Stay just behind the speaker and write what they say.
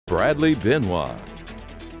Bradley Benoit.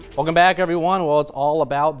 Welcome back, everyone. Well, it's all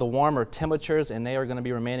about the warmer temperatures, and they are going to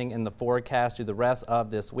be remaining in the forecast through the rest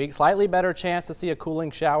of this week. Slightly better chance to see a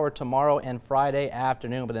cooling shower tomorrow and Friday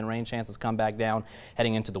afternoon, but then rain chances come back down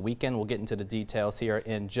heading into the weekend. We'll get into the details here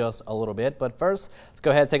in just a little bit, but first, let's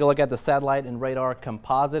go ahead and take a look at the satellite and radar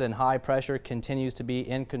composite. And high pressure continues to be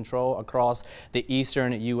in control across the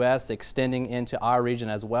eastern U.S., extending into our region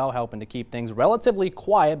as well, helping to keep things relatively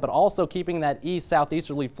quiet, but also keeping that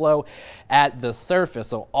east-southeasterly flow at the surface.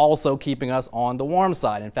 So also keeping us on the warm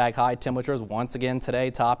side. In fact, high temperatures once again today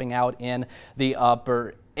topping out in the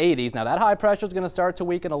upper 80s. Now that high pressure is going to start to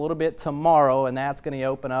weaken a little bit tomorrow, and that's going to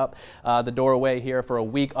open up the doorway here for a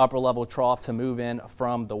weak upper level trough to move in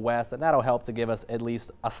from the west, and that'll help to give us at least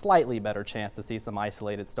a slightly better chance to see some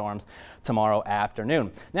isolated storms tomorrow afternoon.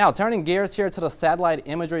 Now turning gears here to the satellite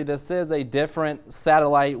imagery, this is a different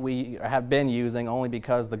satellite we have been using only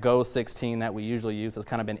because the GO 16 that we usually use has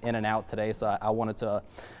kind of been in and out today, so I wanted to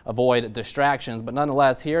avoid distractions. But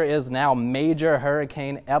nonetheless, here is now major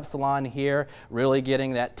Hurricane Epsilon here, really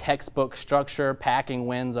getting that textbook structure, packing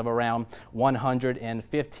winds of around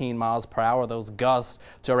 115 miles per hour, those gusts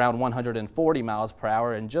to around 140 miles per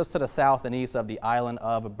hour, and just to the south and east of the island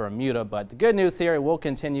of Bermuda. But the good news here, it will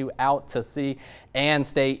continue out to sea and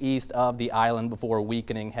stay east of the island before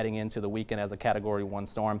weakening heading into the weekend as a Category 1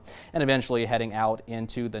 storm, and eventually heading out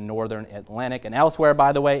into the northern Atlantic. And elsewhere,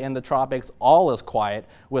 by the way, in the tropics, all is quiet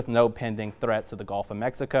with no pending threats to the Gulf of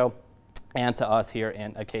Mexico and to us here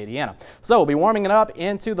in Acadiana. So we'll be warming it up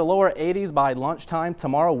into the lower 80s by lunchtime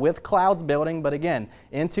tomorrow with clouds building, but again,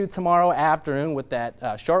 into tomorrow afternoon with that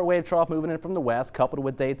shortwave trough moving in from the west coupled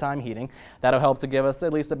with daytime heating. That'll help to give us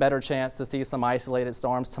at least a better chance to see some isolated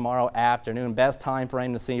storms tomorrow afternoon. Best time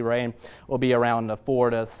frame to see rain will be around the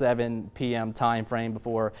 4 to 7 p.m. time frame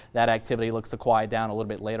before that activity looks to quiet down a little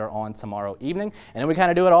bit later on tomorrow evening. And then we kind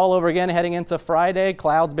of do it all over again heading into Friday.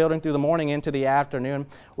 Clouds building through the morning into the afternoon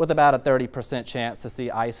with about a 30% chance to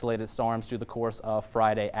see isolated storms through the course of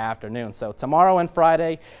Friday afternoon. So tomorrow and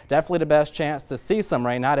Friday, definitely the best chance to see some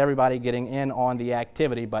rain. Not everybody getting in on the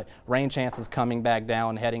activity, but rain chances coming back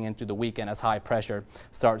down heading into the weekend as high pressure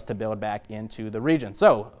starts to build back into the region.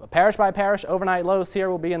 So parish by parish, overnight lows here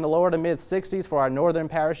will be in the lower to mid 60s for our northern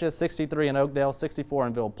parishes, 63 in Oakdale, 64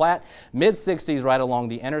 in Ville Platte, mid 60s right along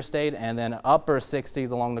the interstate, and then upper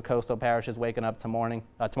 60s along the coastal parishes waking up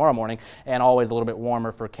tomorrow morning, and always a little bit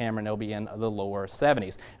warmer for Cameron. They'll be in the lower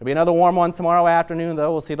 70s. It'll be another warm one tomorrow afternoon,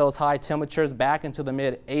 though. We'll see those high temperatures back into the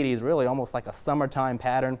mid 80s, really almost like a summertime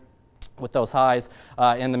pattern, with those highs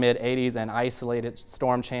in the mid 80s and isolated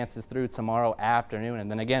storm chances through tomorrow afternoon.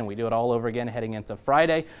 And then again, we do it all over again heading into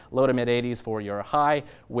Friday, low to mid 80s for your high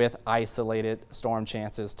with isolated storm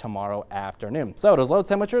chances tomorrow afternoon. So those low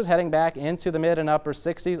temperatures heading back into the mid and upper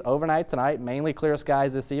 60s overnight tonight, mainly clear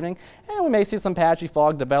skies this evening. And we may see some patchy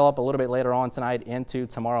fog develop a little bit later on tonight into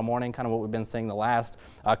tomorrow morning, kind of what we've been seeing the last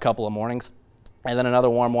couple of mornings. And then another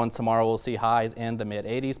warm one tomorrow. We'll see highs in the mid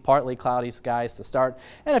 80s, partly cloudy skies to start,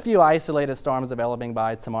 and a few isolated storms developing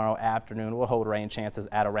by tomorrow afternoon. We'll hold rain chances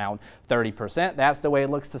at around 30%. That's the way it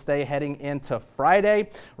looks to stay heading into Friday.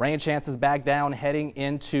 Rain chances back down heading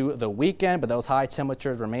into the weekend, but those high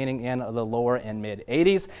temperatures remaining in the lower and mid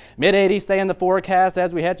 80s. Mid 80s stay in the forecast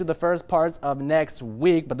as we head through the first parts of next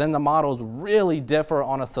week, but then the models really differ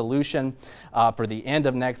on a solution for the end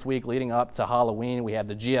of next week leading up to Halloween. We have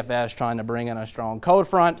the GFS trying to bring in a strong cold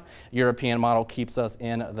front. European model keeps us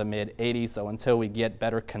in the mid 80s. So until we get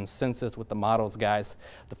better consensus with the models, guys,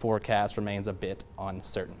 the forecast remains a bit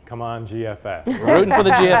uncertain. Come on, GFS. We're rooting for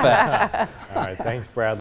the GFS. All right, thanks, Brad.